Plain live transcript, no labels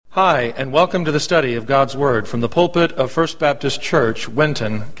Hi, and welcome to the study of God's Word from the pulpit of First Baptist Church,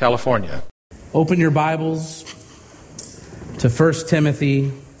 Winton, California. Open your Bibles to 1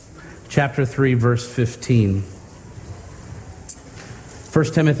 Timothy chapter 3, verse 15.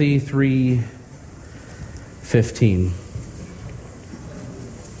 1 Timothy 3:15.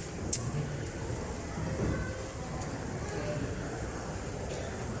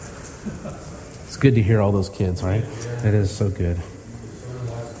 It's good to hear all those kids, right? It is so good.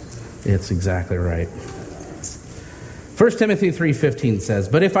 It's exactly right. 1 Timothy 3:15 says,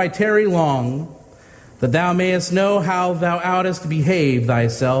 "But if I tarry long, that thou mayest know how thou oughtest to behave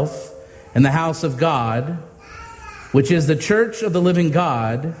thyself in the house of God, which is the church of the living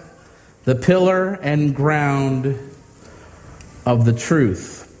God, the pillar and ground of the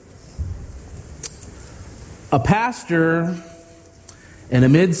truth." A pastor in a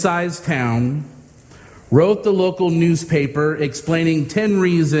mid-sized town wrote the local newspaper explaining 10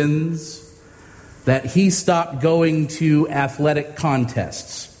 reasons that he stopped going to athletic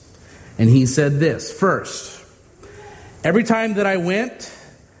contests. And he said this: first, every time that I went,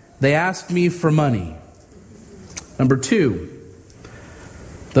 they asked me for money. Number two,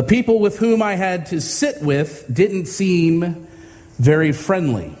 the people with whom I had to sit with didn't seem very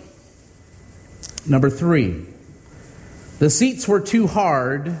friendly. Number three, the seats were too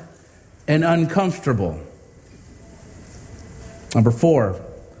hard and uncomfortable. Number four,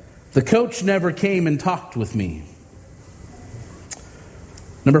 the coach never came and talked with me.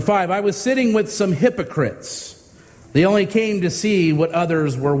 Number five, I was sitting with some hypocrites. They only came to see what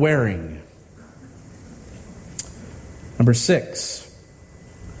others were wearing. Number six,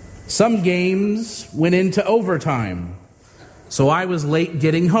 some games went into overtime, so I was late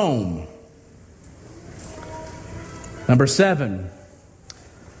getting home. Number seven,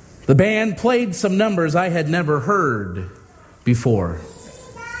 the band played some numbers I had never heard before.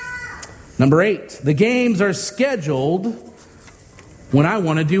 Number eight, the games are scheduled when I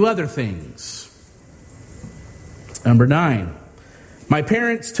want to do other things. Number nine, my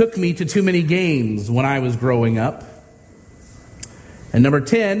parents took me to too many games when I was growing up. And number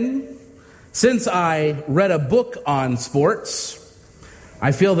 10, since I read a book on sports,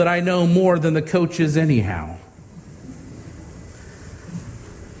 I feel that I know more than the coaches anyhow.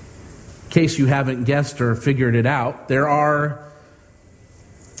 In case you haven't guessed or figured it out, there are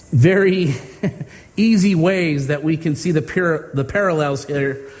very easy ways that we can see the parallels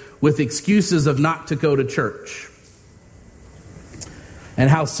here with excuses of not to go to church and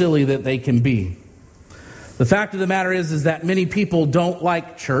how silly that they can be. The fact of the matter is that many people don't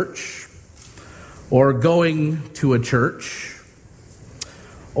like church or going to a church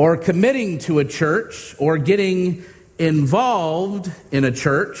or committing to a church or getting involved in a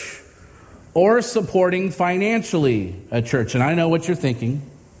church or supporting financially a church. And I know what you're thinking.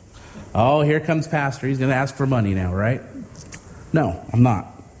 Oh, here comes Pastor. He's going to ask for money now, right? No, I'm not.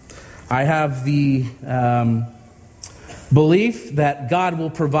 I have the belief that God will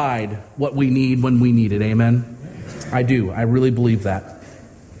provide what we need when we need it. Amen? I do. I really believe that.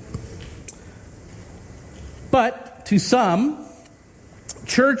 But to some,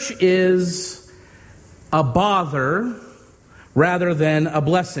 church is a bother rather than a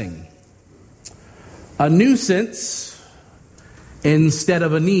blessing. A nuisance instead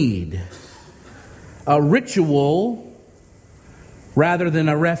of a need. A ritual rather than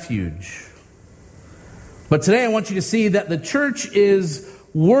a refuge. But today I want you to see that the church is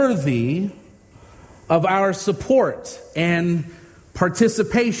worthy of our support and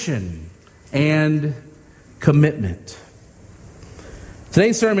participation and commitment.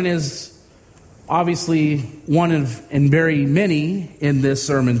 Today's sermon is obviously one of and very many in this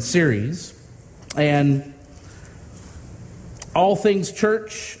sermon series. And all things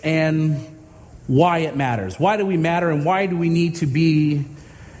church and why it matters. Why do we matter and why do we need to be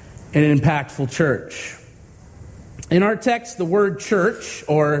an impactful church? In our text, the word church,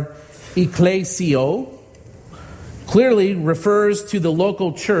 or ecclesio, clearly refers to the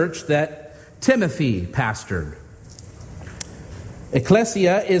local church that Timothy pastored.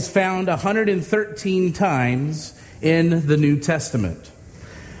 Ecclesia is found 113 times in the New Testament.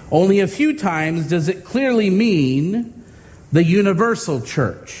 Only a few times does it clearly mean the universal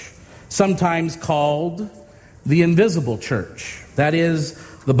church, sometimes called the invisible church. That is,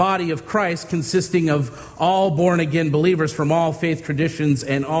 the body of Christ consisting of all born-again believers from all faith traditions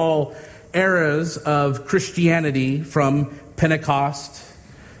and all eras of Christianity from Pentecost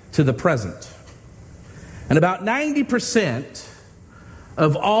to the present. And about 90%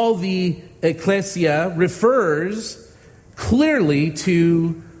 of all the ecclesia refers clearly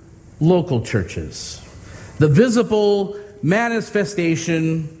to local churches. The visible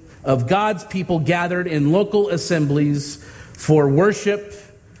manifestation of God's people gathered in local assemblies for worship,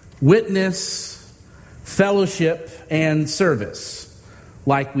 witness, fellowship, and service,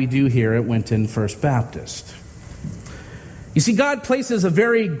 like we do here at Winton First Baptist. You see, God places a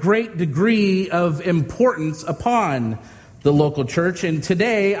very great degree of importance upon the local church, and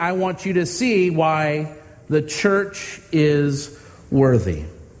today I want you to see why the church is worthy.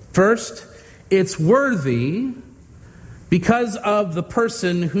 First, it's worthy because of the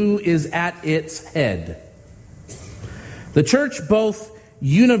person who is at its head. The church, both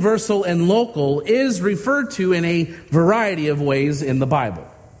universal and local, is referred to in a variety of ways in the Bible.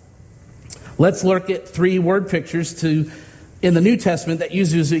 Let's look at 3 word pictures in the New Testament that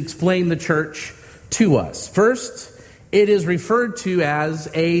uses to explain the church to us. First, it is referred to as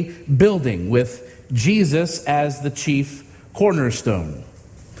a building with Jesus as the chief cornerstone.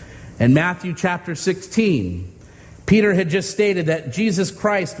 In Matthew chapter 16, Peter had just stated that Jesus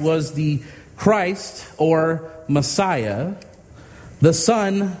Christ was the Christ, or Messiah, the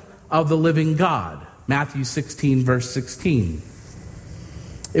Son of the living God. Matthew 16, verse 16.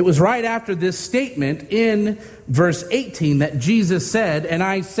 It was right after this statement in verse 18 that Jesus said, "And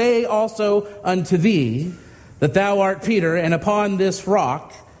I say also unto thee, that thou art Peter, and upon this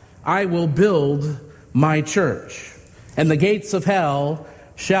rock I will build my church, and the gates of hell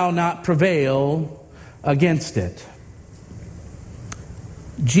shall not prevail against it."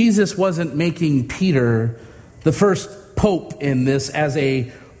 Jesus wasn't making Peter the first pope in this, as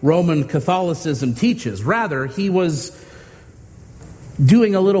a Roman Catholicism teaches. Rather, he was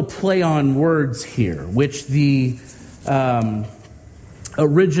doing a little play on words here, which the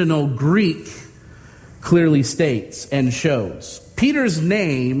original Greek clearly states and shows. Peter's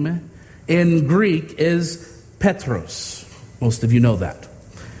name in Greek is Petros. Most of you know that.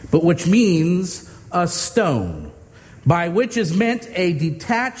 But which means a stone, by which is meant a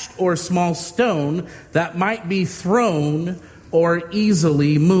detached or small stone that might be thrown or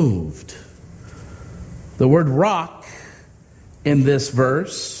easily moved. The word rock in this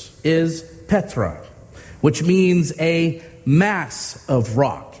verse is Petra, which means a mass of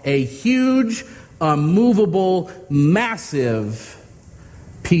rock, a huge, movable, massive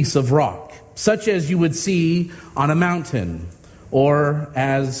piece of rock, such as you would see on a mountain, or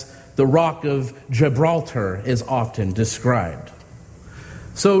as the rock of Gibraltar is often described.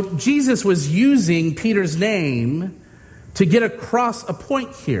 So Jesus was using Peter's name to get across a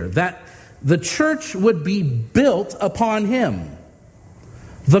point here, that the church would be built upon him,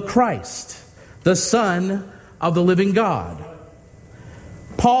 the Christ, the Son of the living God.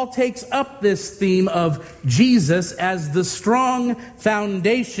 Paul takes up this theme of Jesus as the strong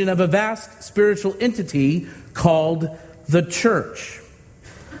foundation of a vast spiritual entity called the church.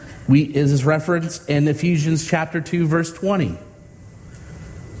 It is referenced in Ephesians chapter 2, verse 20.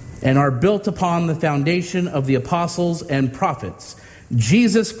 And are built upon the foundation of the apostles and prophets,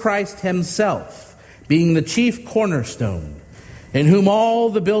 Jesus Christ himself being the chief cornerstone, in whom all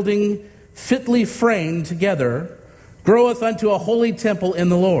the building fitly framed together groweth unto a holy temple in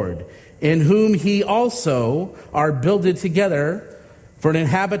the Lord, in whom he also are builded together for an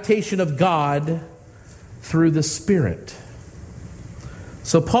habitation of God through the Spirit.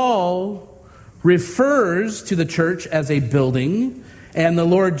 So Paul refers to the church as a building and the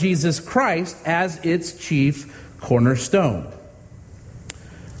Lord Jesus Christ as its chief cornerstone.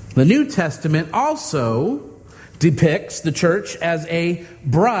 The New Testament also depicts the church as a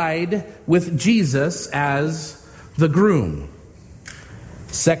bride with Jesus as the groom.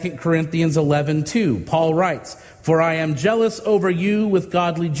 2 Corinthians 11:2, Paul writes, "For I am jealous over you with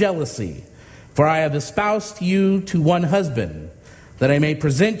godly jealousy, for I have espoused you to one husband, that I may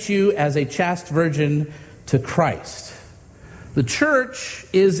present you as a chaste virgin to Christ." The church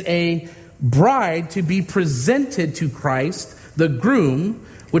is a bride to be presented to Christ, the groom,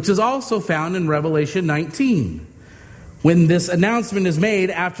 which is also found in Revelation 19. When this announcement is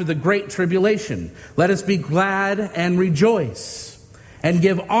made after the great tribulation, "Let us be glad and rejoice, and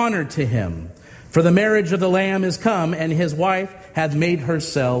give honor to him. For the marriage of the Lamb is come, and his wife hath made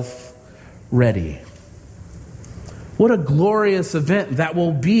herself ready." What a glorious event that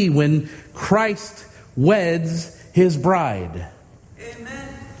will be when Christ weds his bride, Amen.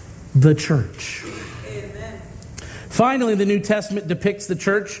 the church. Amen. Finally, the New Testament depicts the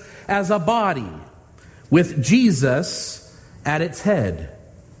church as a body with Jesus at its head.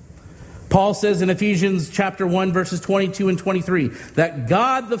 Paul says in Ephesians chapter 1, verses 22 and 23, that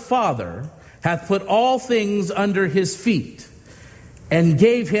God the Father hath put all things under his feet, and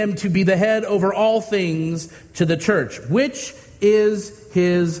gave him to be the head over all things to the church, which is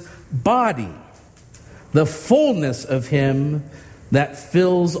his body, the fullness of him that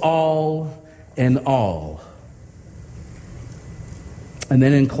fills all in all. And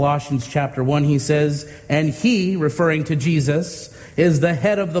then in Colossians chapter 1, he says, and he, referring to Jesus, is the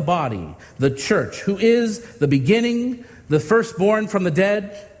head of the body, the church, who is the beginning, the firstborn from the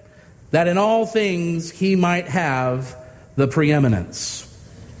dead, that in all things he might have the preeminence.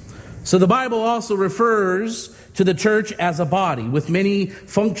 So the Bible also refers to the church as a body with many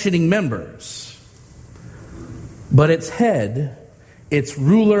functioning members. But its head, its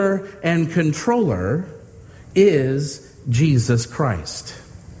ruler and controller, is Jesus Christ.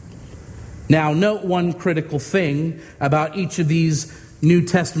 Now, note one critical thing about each of these New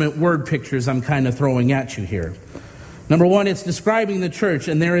Testament word pictures I'm kind of throwing at you here. Number one, it's describing the church,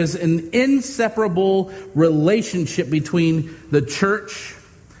 and there is an inseparable relationship between the church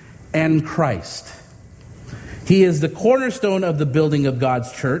and Christ. He is the cornerstone of the building of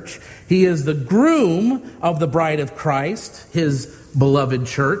God's church. He is the groom of the bride of Christ, his beloved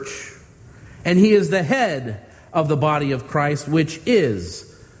church. And he is the head of the body of Christ, which is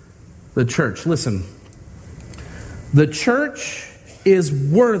the church. Listen, the church is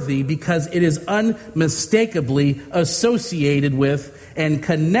worthy because it is unmistakably associated with and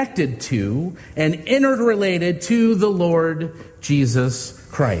connected to and interrelated to the Lord Jesus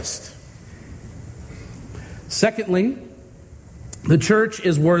Christ. Secondly, the church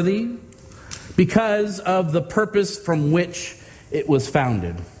is worthy because of the purpose from which it was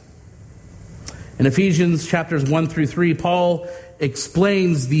founded. In Ephesians chapters 1 through 3, Paul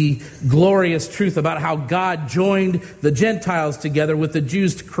explains the glorious truth about how God joined the Gentiles together with the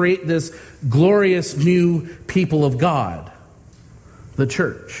Jews to create this glorious new people of God, the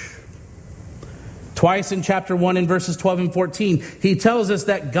church. Twice in chapter 1 in verses 12 and 14, he tells us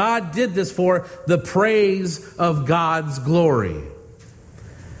that God did this for the praise of God's glory.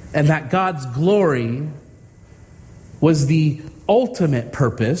 And that God's glory was the ultimate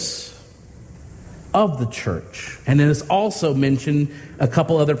purpose of the church. And it is also mentioned a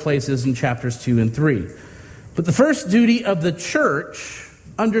couple other places in chapters 2 and 3. But the first duty of the church,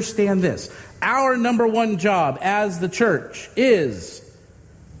 understand this, our number one job as the church is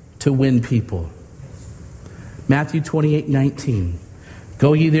to win people. Matthew 28:19.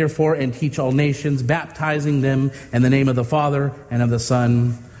 Go ye therefore and teach all nations, baptizing them in the name of the Father and of the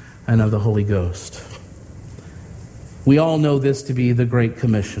Son and of the Holy Ghost. We all know this to be the Great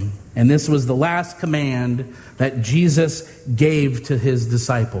Commission. And this was the last command that Jesus gave to his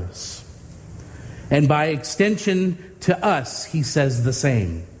disciples. And by extension to us, he says the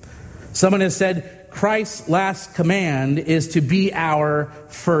same. Someone has said Christ's last command is to be our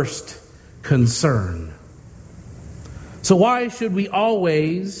first concern. So why should we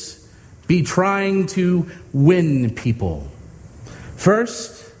always be trying to win people?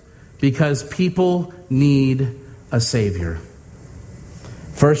 First, because people need a Savior.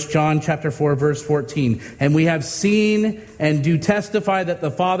 1 John chapter 4, verse 14. And we have seen and do testify that the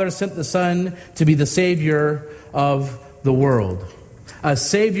Father sent the Son to be the Savior of the world. A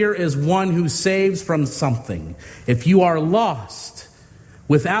Savior is one who saves from something. If you are lost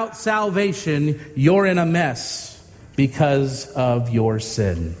without salvation, you're in a mess because of your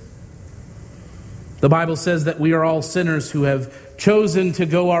sin. The Bible says that we are all sinners who have chosen to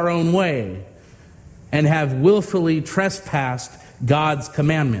go our own way and have willfully trespassed God's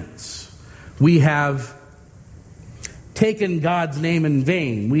commandments. We have taken God's name in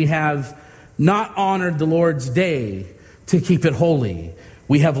vain. We have not honored the Lord's day to keep it holy.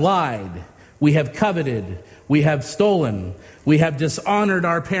 We have lied. We have coveted. We have stolen. We have dishonored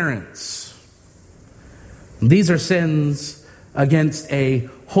our parents. These are sins against a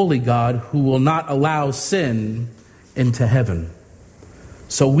holy God who will not allow sin into heaven.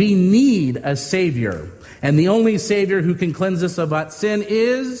 So we need a Savior. And the only Savior who can cleanse us of that sin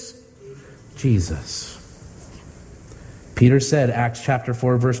is Jesus. Peter said, Acts chapter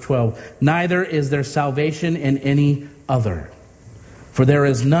 4, verse 12, neither is there salvation in any other. For there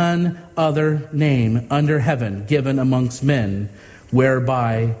is none other name under heaven given amongst men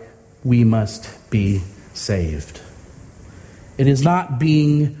whereby we must be saved. It is not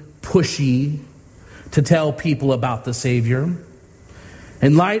being pushy to tell people about the Savior.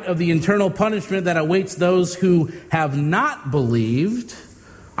 In light of the eternal punishment that awaits those who have not believed,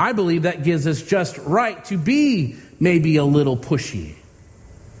 I believe that gives us just right to be maybe a little pushy.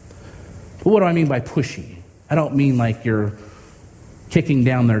 But what do I mean by pushy? I don't mean like you're kicking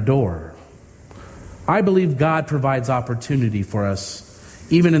down their door. I believe God provides opportunity for us,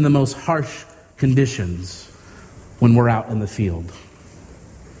 even in the most harsh conditions when we're out in the field.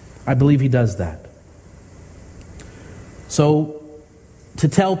 I believe he does that. So, to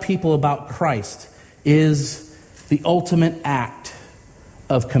tell people about Christ is the ultimate act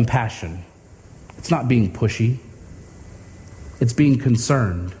of compassion. It's not being pushy. It's being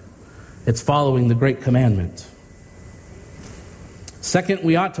concerned. It's following the great commandment. Second,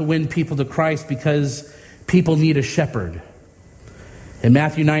 we ought to win people to Christ because people need a shepherd. In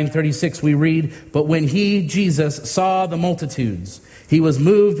Matthew 9:36 we read, "But when he, Jesus, saw the multitudes, he was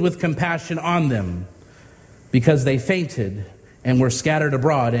moved with compassion on them, because they fainted and were scattered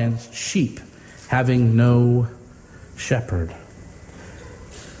abroad as sheep having no shepherd."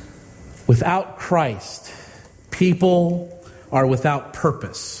 Without Christ, people are without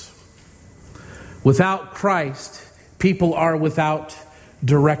purpose. Without Christ, people are without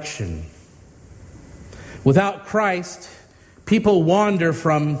direction. Without Christ, people wander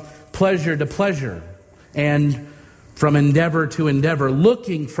from pleasure to pleasure and from endeavor to endeavor,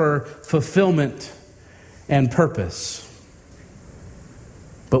 looking for fulfillment and purpose.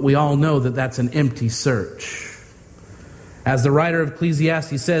 But we all know that that's an empty search. As the writer of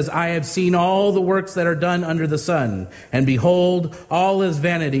Ecclesiastes says, "I have seen all the works that are done under the sun, and behold, all is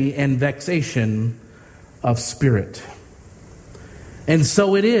vanity and vexation of spirit." And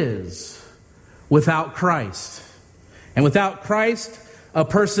so it is without Christ. And without Christ, a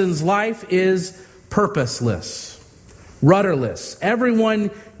person's life is purposeless, rudderless. Everyone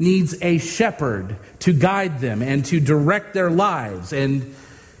needs a shepherd to guide them and to direct their lives and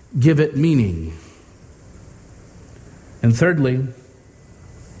give it meaning. And thirdly,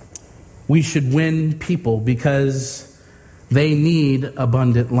 we should win people because they need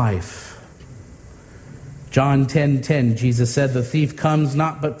abundant life. John 10:10, Jesus said, "The thief comes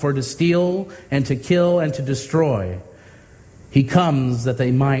not but for to steal and to kill and to destroy. He comes that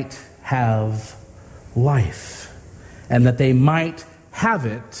they might have life, and that they might have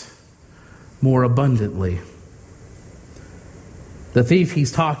it more abundantly." The thief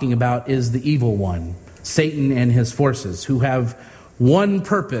he's talking about is the evil one, Satan and his forces, who have one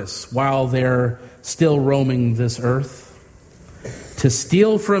purpose while they're still roaming this earth: to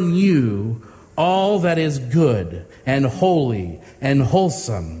steal from you all that is good and holy and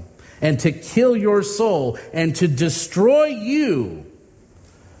wholesome, and to kill your soul and to destroy you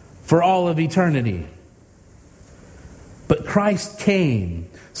for all of eternity. But Christ came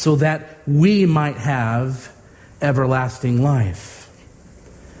so that we might have everlasting life.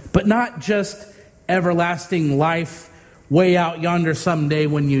 But not just everlasting life way out yonder someday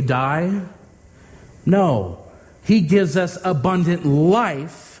when you die. No, he gives us abundant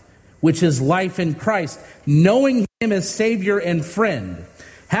life, which is life in Christ, knowing him as Savior and friend,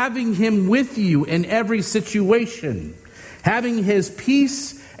 having him with you in every situation, having his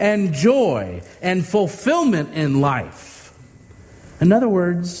peace and joy and fulfillment in life. In other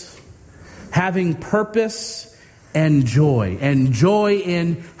words, having purpose and joy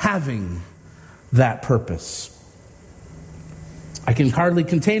in having that purpose. I can hardly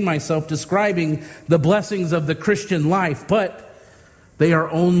contain myself describing the blessings of the Christian life, but they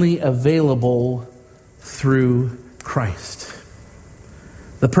are only available through Christ.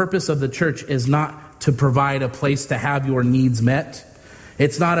 The purpose of the church is not to provide a place to have your needs met.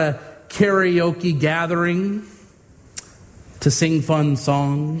 It's not a karaoke gathering to sing fun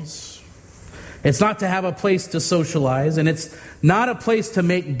songs. It's not to have a place to socialize, and it's not a place to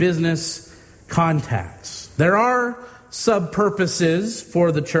make business contacts. There are sub-purposes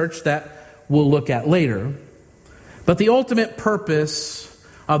for the church that we'll look at later, but the ultimate purpose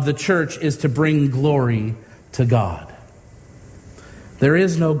of the church is to bring glory to God. There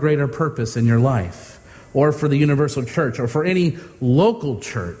is no greater purpose in your life, or for the universal church, or for any local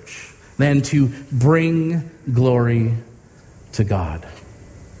church, than to bring glory to God.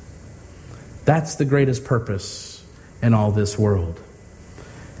 That's the greatest purpose in all this world.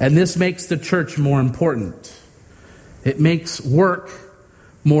 And this makes the church more important. It makes work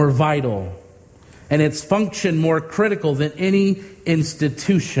more vital, and its function more critical than any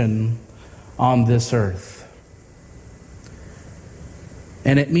institution on this earth.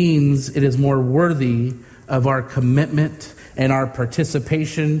 And it means it is more worthy of our commitment and our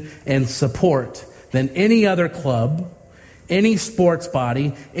participation and support than any other club, any sports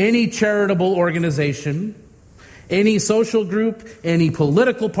body, any charitable organization, any social group, any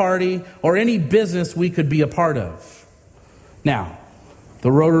political party, or any business we could be a part of. Now,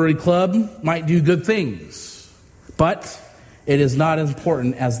 the Rotary Club might do good things, but it is not as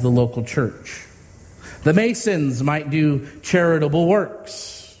important as the local church. The Masons might do charitable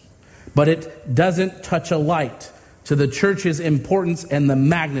works, but it doesn't touch a light to the church's importance and the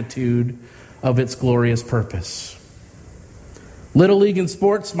magnitude of its glorious purpose. Little League in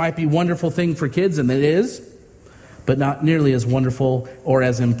sports might be a wonderful thing for kids, and it is, but not nearly as wonderful or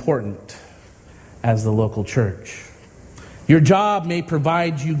as important as the local church. Your job may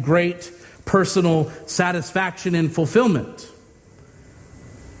provide you great personal satisfaction and fulfillment.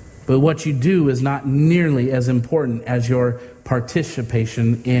 But what you do is not nearly as important as your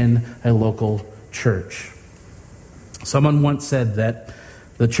participation in a local church. Someone once said that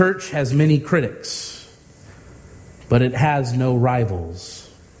the church has many critics, but it has no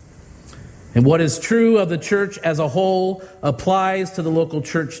rivals. And what is true of the church as a whole applies to the local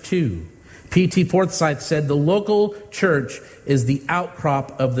church too. P.T. Forsyth said the local church is the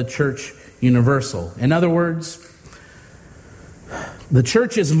outcrop of the church universal. In other words, the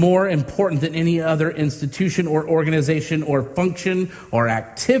church is more important than any other institution or organization or function or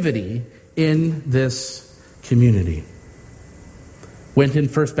activity in this community. Winton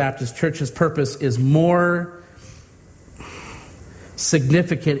First Baptist Church's purpose is more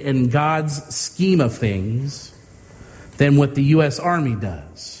significant in God's scheme of things than what the U.S. Army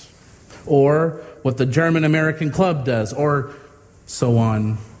does, or what the German American Club does, or so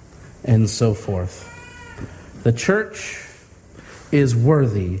on and so forth. The church is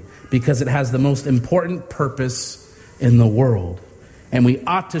worthy because it has the most important purpose in the world. And we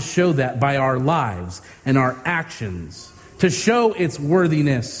ought to show that by our lives and our actions, to show its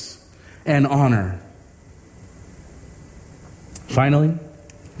worthiness and honor. Finally,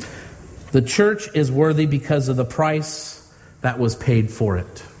 the church is worthy because of the price that was paid for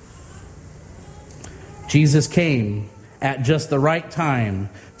it. Jesus came at just the right time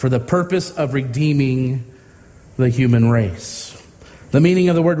for the purpose of redeeming the human race. The meaning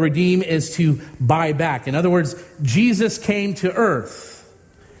of the word redeem is to buy back. In other words, Jesus came to earth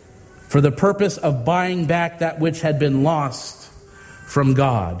for the purpose of buying back that which had been lost from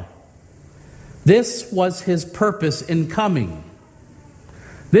God. This was his purpose in coming.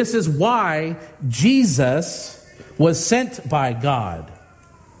 This is why Jesus was sent by God.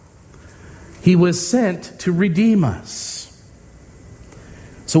 He was sent to redeem us.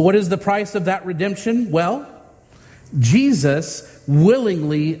 So what is the price of that redemption? Well, Jesus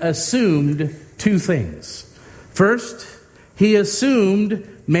willingly assumed two things. First, he assumed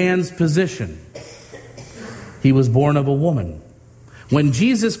man's position. He was born of a woman. When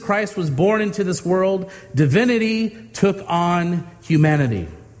Jesus Christ was born into this world, divinity took on humanity.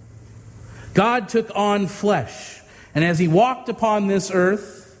 God took on flesh. And as he walked upon this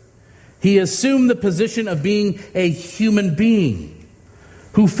earth, he assumed the position of being a human being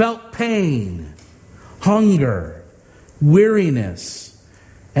who felt pain, hunger, weariness,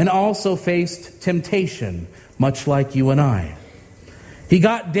 and also faced temptation, much like you and I. He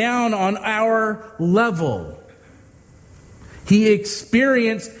got down on our level. He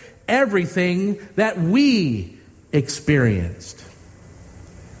experienced everything that we experienced,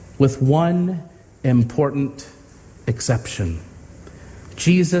 with one important exception.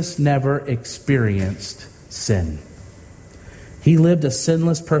 Jesus never experienced sin. He lived a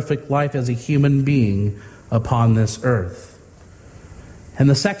sinless, perfect life as a human being upon this earth. And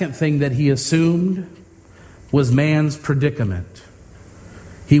the second thing that he assumed was man's predicament.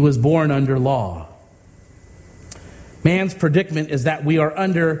 He was born under law. Man's predicament is that we are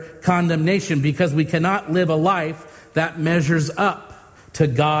under condemnation because we cannot live a life that measures up to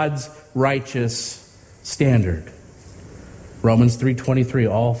God's righteous standard. Romans 3:23,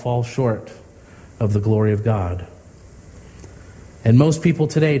 all fall short of the glory of God. And most people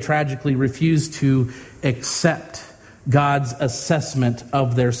today tragically refuse to accept God's assessment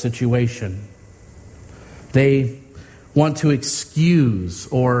of their situation. They want to excuse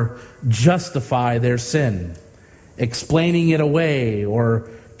or justify their sin, explaining it away or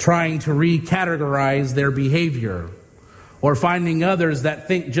trying to recategorize their behavior, or finding others that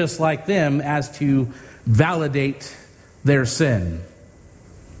think just like them as to validate their sin.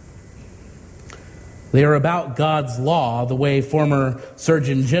 They are about God's law the way former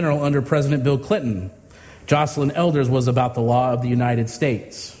Surgeon General under President Bill Clinton, Jocelyn Elders, was about the law of the United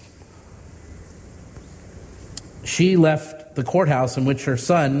States. She left the courthouse in which her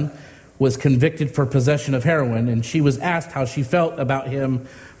son was convicted for possession of heroin, and she was asked how she felt about him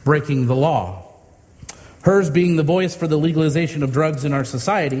breaking the law. Hers being the voice for the legalization of drugs in our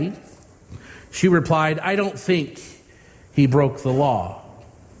society, she replied, "I don't think he broke the law."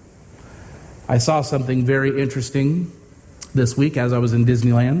 I saw something very interesting this week as I was in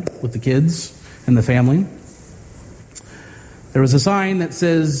Disneyland with the kids and the family. There was a sign that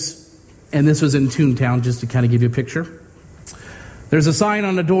says, and this was in Toontown, just to kind of give you a picture. There's a sign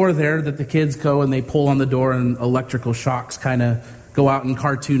on the door there that the kids go and they pull on the door and electrical shocks kind of go out in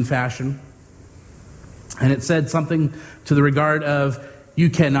cartoon fashion. And it said something to the regard of, you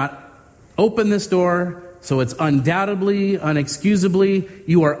cannot open this door, so it's undoubtedly, unexcusably,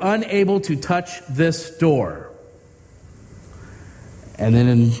 you are unable to touch this door. And then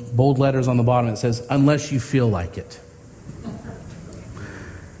in bold letters on the bottom it says, unless you feel like it.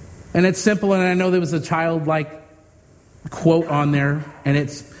 And it's simple, and I know there was a childlike quote on there, and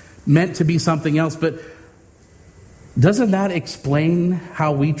it's meant to be something else, but doesn't that explain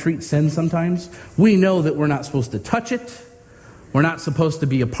how we treat sin sometimes? We know that we're not supposed to touch it. We're not supposed to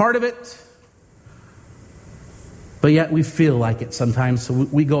be a part of it. But yet we feel like it sometimes, so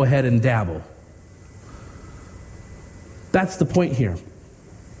we go ahead and dabble. That's the point here.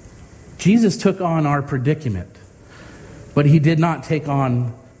 Jesus took on our predicament, but he did not take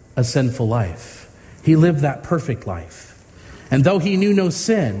on a sinful life. He lived that perfect life. And though he knew no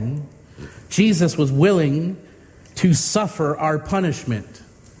sin, Jesus was willing to suffer our punishment.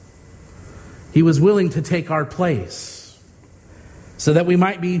 He was willing to take our place so that we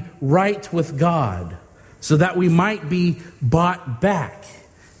might be right with God, so that we might be bought back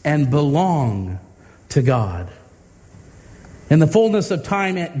and belong to God. In the fullness of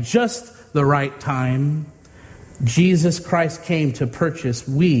time, at just the right time, Jesus Christ came to purchase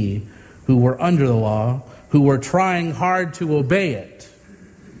we who were under the law, who were trying hard to obey it,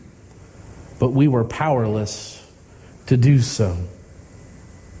 but we were powerless to do so.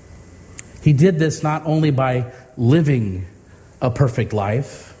 He did this not only by living a perfect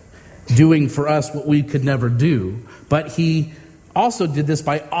life, doing for us what we could never do, but he also did this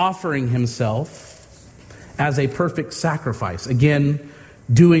by offering himself as a perfect sacrifice. Again,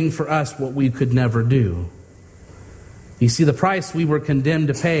 doing for us what we could never do. You see, the price we were condemned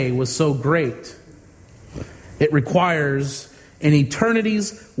to pay was so great. It requires an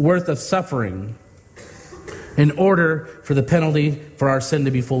eternity's worth of suffering in order for the penalty for our sin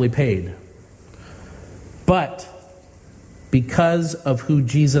to be fully paid. But because of who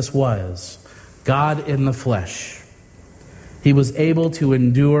Jesus was, God in the flesh, he was able to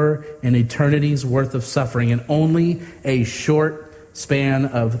endure an eternity's worth of suffering in only a short span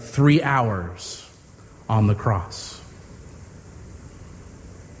of 3 hours on the cross.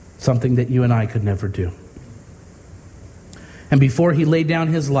 Something that you and I could never do. And before he laid down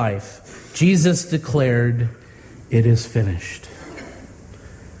his life, Jesus declared, "It is finished,"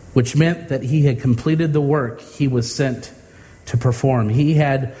 which meant that he had completed the work he was sent to perform. He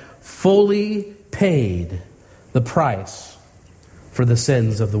had fully paid the price for the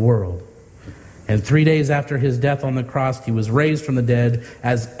sins of the world. And 3 days after his death on the cross, he was raised from the dead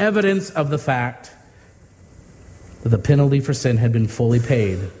as evidence of the fact that the penalty for sin had been fully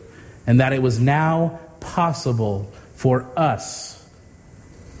paid, and that it was now possible for us,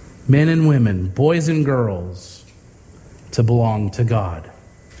 men and women, boys and girls, to belong to God.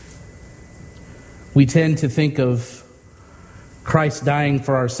 We tend to think of Christ dying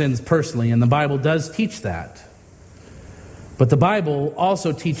for our sins personally, and the Bible does teach that. But the Bible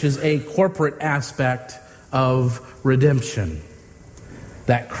also teaches a corporate aspect of redemption.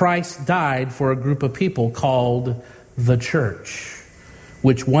 That Christ died for a group of people called the church,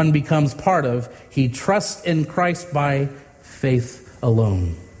 which one becomes part of. He trusts in Christ by faith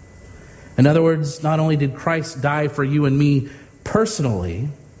alone. In other words, not only did Christ die for you and me personally,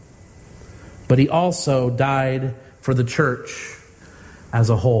 but he also died for the church as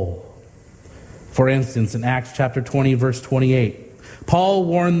a whole. For instance, in Acts chapter 20, verse 28, Paul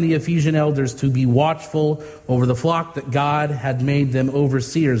warned the Ephesian elders to be watchful over the flock that God had made them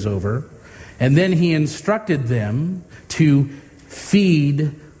overseers over. And then he instructed them to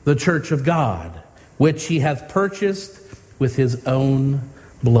feed the church of God, which he hath purchased with his own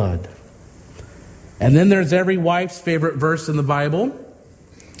blood. And then there's every wife's favorite verse in the Bible,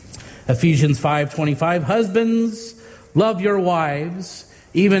 Ephesians 5:25, "Husbands, love your wives,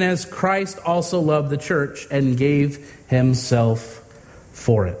 even as Christ also loved the church and gave himself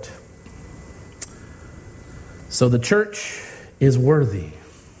for it." So the church is worthy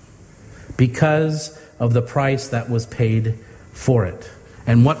because of the price that was paid for it.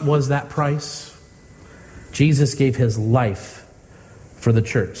 And what was that price? Jesus gave his life for the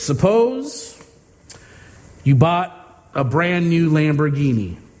church. Suppose you bought a brand new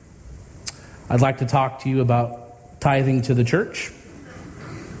Lamborghini. I'd like to talk to you about tithing to the church.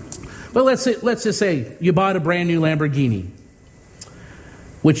 But let's just say you bought a brand new Lamborghini,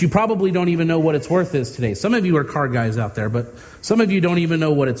 which you probably don't even know what its worth is today. Some of you are car guys out there, but some of you don't even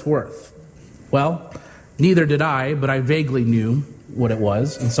know what it's worth. Well, neither did I, but I vaguely knew what it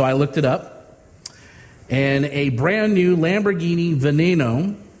was, and so I looked it up. And a brand new Lamborghini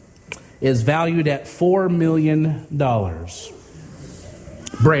Veneno is valued at $4 million.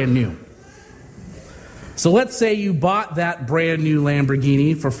 Brand new. So let's say you bought that brand new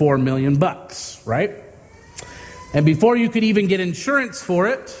Lamborghini for $4 million, right? And before you could even get insurance for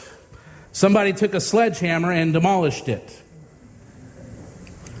it, somebody took a sledgehammer and demolished it.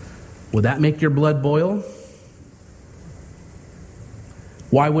 Would that make your blood boil?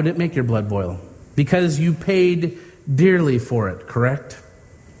 Why would it make your blood boil? Because you paid dearly for it, correct?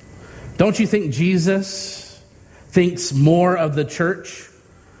 Don't you think Jesus thinks more of the church,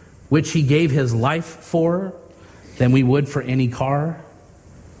 which he gave his life for, than we would for any car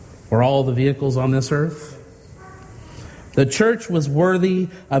or all the vehicles on this earth? The church was worthy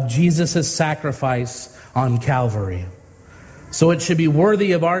of Jesus' sacrifice on Calvary. So it should be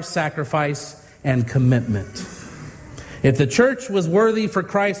worthy of our sacrifice and commitment. If the church was worthy for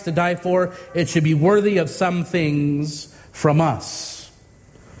Christ to die for, it should be worthy of some things from us.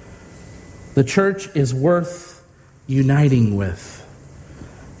 The church is worth uniting with.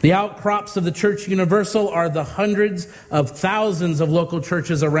 The outcrops of the Church Universal are the hundreds of thousands of local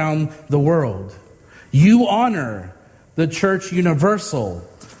churches around the world. You honor the Church Universal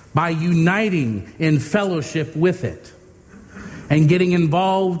by uniting in fellowship with it and getting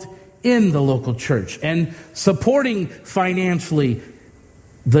involved in the local church and supporting financially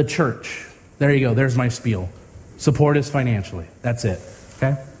the church. There you go. There's my spiel. Support us financially. That's it.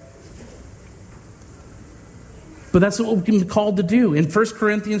 Okay? But that's what we've been called to do. In 1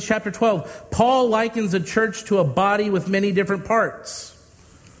 Corinthians chapter 12, Paul likens a church to a body with many different parts.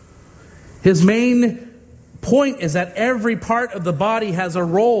 His main point is that every part of the body has a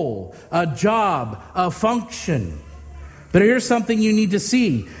role, a job, a function. But here's something you need to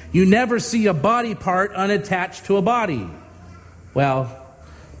see. You never see a body part unattached to a body. Well,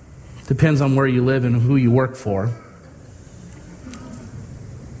 depends on where you live and who you work for.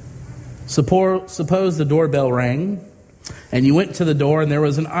 Suppose the doorbell rang and you went to the door and there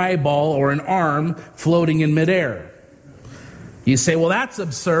was an eyeball or an arm floating in midair. You say, well, that's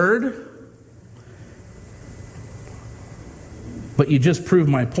absurd. But you just proved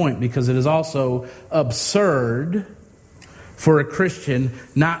my point, because it is also absurd for a Christian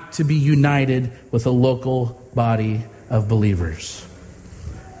not to be united with a local body of believers.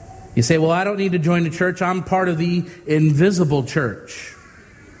 You say, well, I don't need to join the church. I'm part of the invisible church.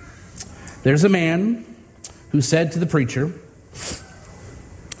 There's a man who said to the preacher,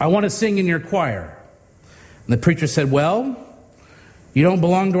 I want to sing in your choir. And the preacher said, well, you don't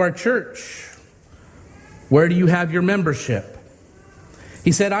belong to our church. Where do you have your membership?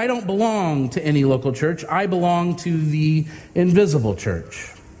 He said, I don't belong to any local church. I belong to the invisible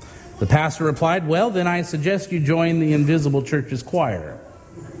church. The pastor replied, well, then I suggest you join the invisible church's choir.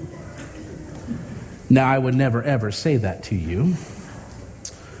 Now, I would never, ever say that to you.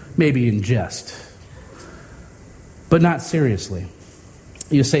 Maybe in jest, but not seriously.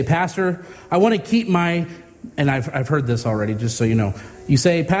 You say, Pastor, I want to keep my, and I've heard this already, just so you know. You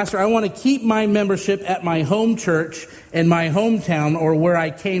say, Pastor, I want to keep my membership at my home church in my hometown or where I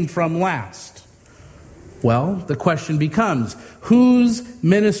came from last. Well, the question becomes, who's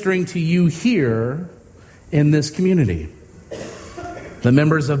ministering to you here in this community? The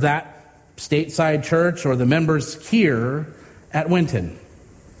members of that stateside church or the members here at Winton?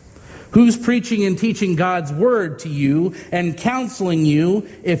 Who's preaching and teaching God's word to you and counseling you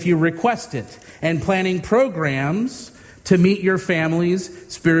if you request it, and planning programs to meet your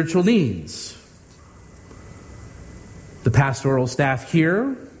family's spiritual needs? The pastoral staff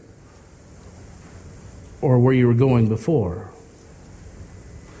here, or where you were going before?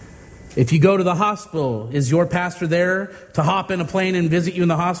 If you go to the hospital, is your pastor there to hop in a plane and visit you in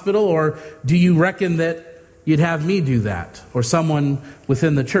the hospital, or do you reckon that you'd have me do that, or someone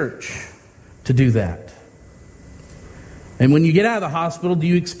within the church to do that? And when you get out of the hospital, do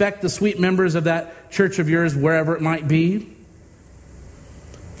you expect the sweet members of that church of yours, wherever it might be,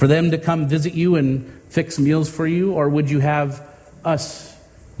 for them to come visit you and fix meals for you? Or would you have us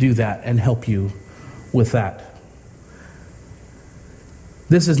do that and help you with that?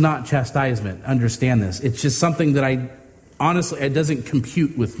 This is not chastisement. Understand this. It's just something that honestly, it doesn't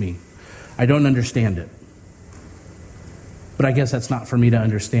compute with me. I don't understand it. But I guess that's not for me to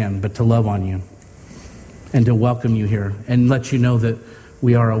understand, but to love on you and to welcome you here and let you know that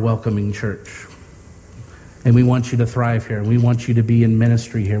we are a welcoming church. And we want you to thrive here. We want you to be in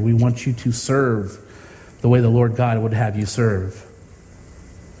ministry here. We want you to serve the way the Lord God would have you serve.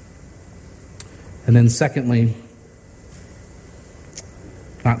 And then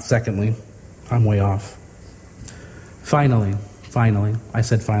I'm way off. Finally, I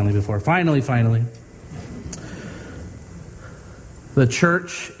said finally before. Finally, the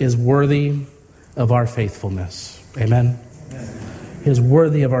church is worthy of our faithfulness. Amen? It is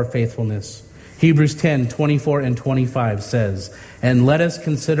worthy of our faithfulness. Hebrews 10:24 and 25 says, and let us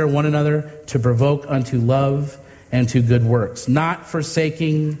consider one another to provoke unto love and to good works, not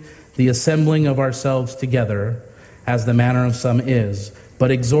forsaking the assembling of ourselves together, as the manner of some is, but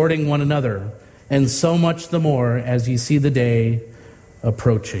exhorting one another, and so much the more as ye see the day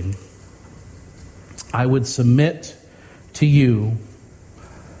approaching. I would submit to you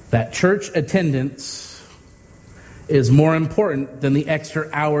that church attendance is more important than the extra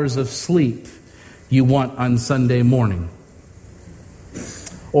hours of sleep you want on Sunday morning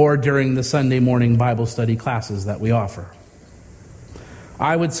or during the Sunday morning Bible study classes that we offer.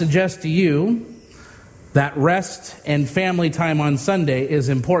 I would suggest to you that rest and family time on Sunday is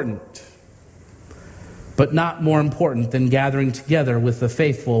important, but not more important than gathering together with the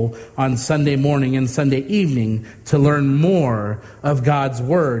faithful on Sunday morning and Sunday evening to learn more of God's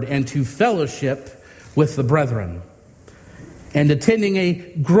Word and to fellowship with the brethren. And attending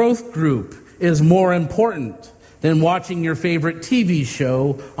a growth group is more important than watching your favorite TV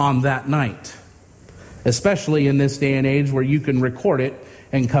show on that night, especially in this day and age where you can record it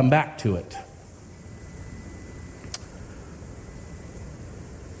and come back to it.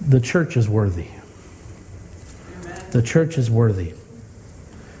 The church is worthy. The church is worthy.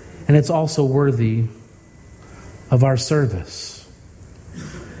 And it's also worthy of our service.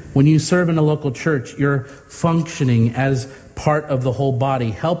 When you serve in a local church, you're functioning as part of the whole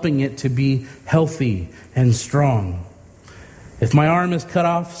body, helping it to be healthy and strong. If my arm is cut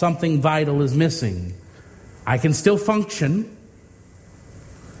off, something vital is missing. I can still function,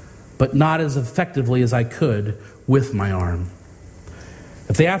 but not as effectively as I could with my arm.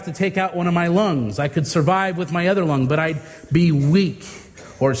 If they have to take out one of my lungs, I could survive with my other lung, but I'd be weak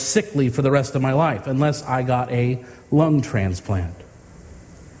or sickly for the rest of my life unless I got a lung transplant.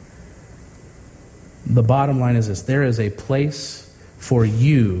 The bottom line is this: there is a place for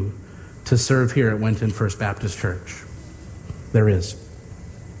you to serve here at Winton First Baptist Church. There is.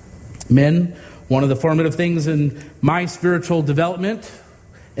 Men, one of the formative things in my spiritual development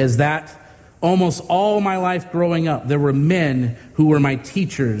is that almost all my life growing up, there were men who were my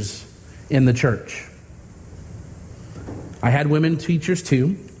teachers in the church. I had women teachers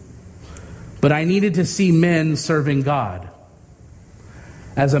too, but I needed to see men serving God.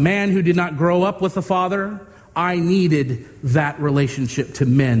 As a man who did not grow up with a father, I needed that relationship to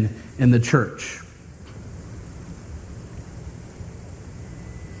men in the church.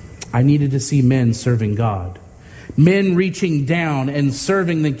 I needed to see men serving God. Men reaching down and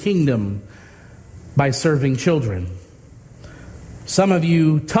serving the kingdom by serving children. Some of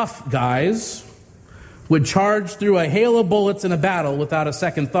you tough guys would charge through a hail of bullets in a battle without a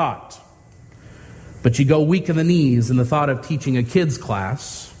second thought. But you go weak in the knees in the thought of teaching a kids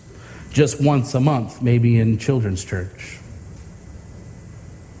class just once a month, maybe in children's church.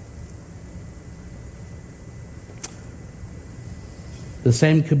 The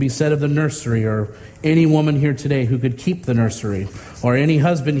same could be said of the nursery, or any woman here today who could keep the nursery, or any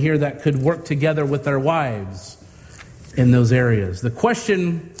husband here that could work together with their wives in those areas. The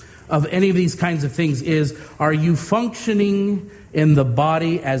question of any of these kinds of things is, are you functioning in the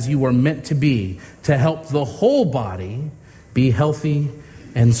body as you were meant to be, to help the whole body be healthy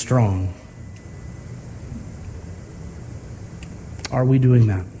and strong? Are we doing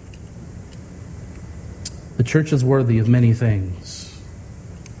that? The church is worthy of many things.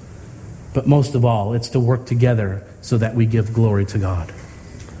 But most of all, it's to work together so that we give glory to God.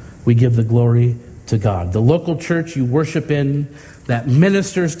 We give the glory to God. The local church you worship in, that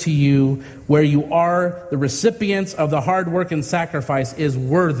ministers to you, where you are the recipients of the hard work and sacrifice, is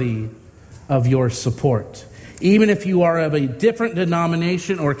worthy of your support. Even if you are of a different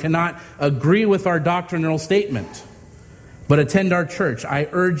denomination or cannot agree with our doctrinal statement, but attend our church, I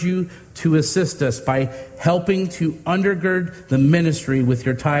urge you to assist us by helping to undergird the ministry with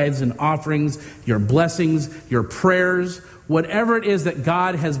your tithes and offerings, your blessings, your prayers, whatever it is that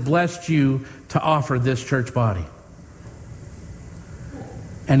God has blessed you to offer this church body.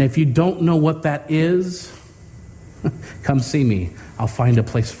 And if you don't know what that is, come see me. I'll find a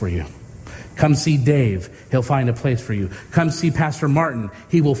place for you. Come see Dave. He'll find a place for you. Come see Pastor Martin.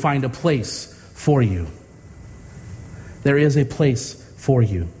 He will find a place for you. There is a place for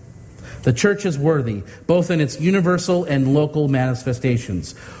you. The church is worthy, both in its universal and local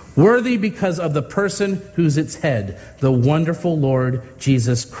manifestations. Worthy because of the person who's its head, the wonderful Lord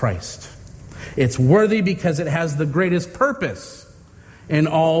Jesus Christ. It's worthy because it has the greatest purpose in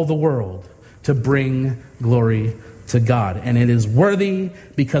all the world, to bring glory to God. And it is worthy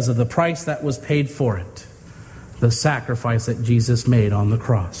because of the price that was paid for it, the sacrifice that Jesus made on the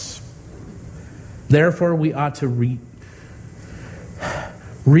cross. Therefore, we ought to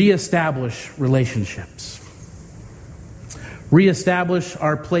reestablish relationships. Reestablish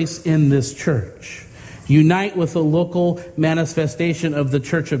our place in this church. Unite with the local manifestation of the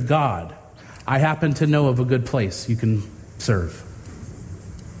Church of God. I happen to know of a good place you can serve.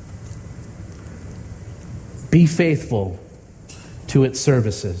 Be faithful to its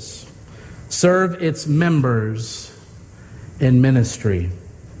services. Serve its members in ministry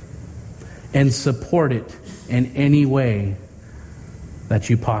and support it in any way that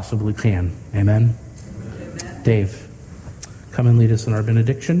you possibly can. Amen? Amen. Dave, come and lead us in our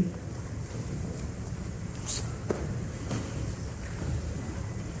benediction.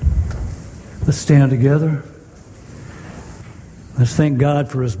 Let's stand together. Let's thank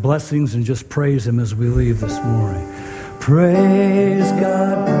God for His blessings and just praise Him as we leave this morning. Praise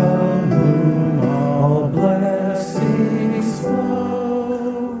God from whom all blessings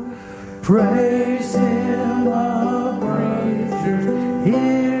flow. Praise Him above creatures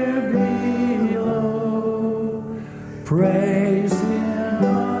here below. Praise Him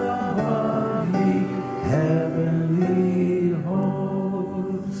above the heavenly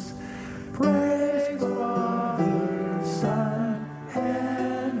hosts. Praise Father, Son,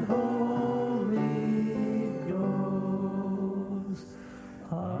 and Holy Ghost.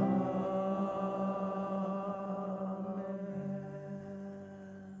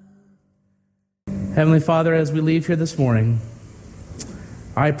 Heavenly Father, as we leave here this morning,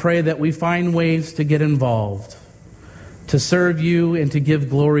 I pray that we find ways to get involved, to serve you and to give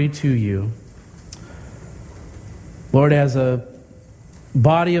glory to you. Lord, as a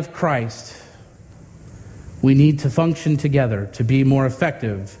body of Christ, we need to function together to be more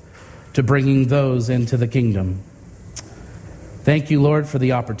effective to bringing those into the kingdom. Thank you, Lord, for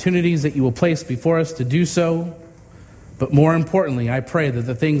the opportunities that you will place before us to do so. But more importantly, I pray that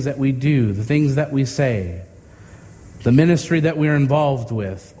the things that we do, the things that we say, the ministry that we're involved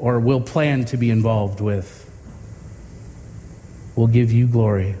with or will plan to be involved with, will give you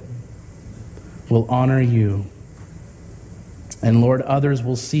glory, will honor you. And Lord, others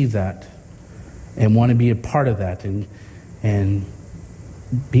will see that and want to be a part of that and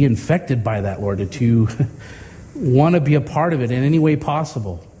be infected by that, Lord, to want to be a part of it in any way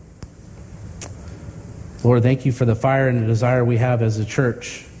possible. Lord, thank you for the fire and the desire we have as a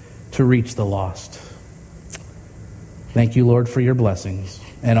church to reach the lost. Thank you, Lord, for your blessings.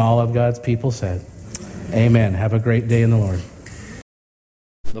 And all of God's people said, amen. Have a great day in the Lord.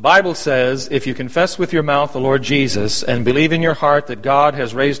 The Bible says, if you confess with your mouth the Lord Jesus and believe in your heart that God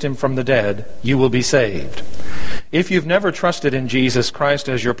has raised him from the dead, you will be saved. If you've never trusted in Jesus Christ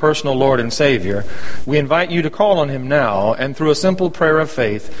as your personal Lord and Savior, we invite you to call on him now and through a simple prayer of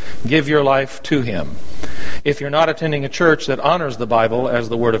faith, give your life to him. If you're not attending a church that honors the Bible as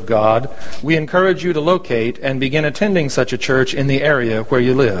the Word of God, we encourage you to locate and begin attending such a church in the area where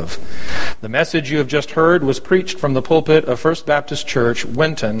you live. The message you have just heard was preached from the pulpit of First Baptist Church,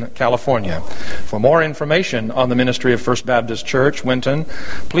 Winton, California. For more information on the ministry of First Baptist Church, Winton,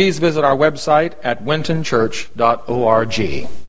 please visit our website at wintonchurch.org.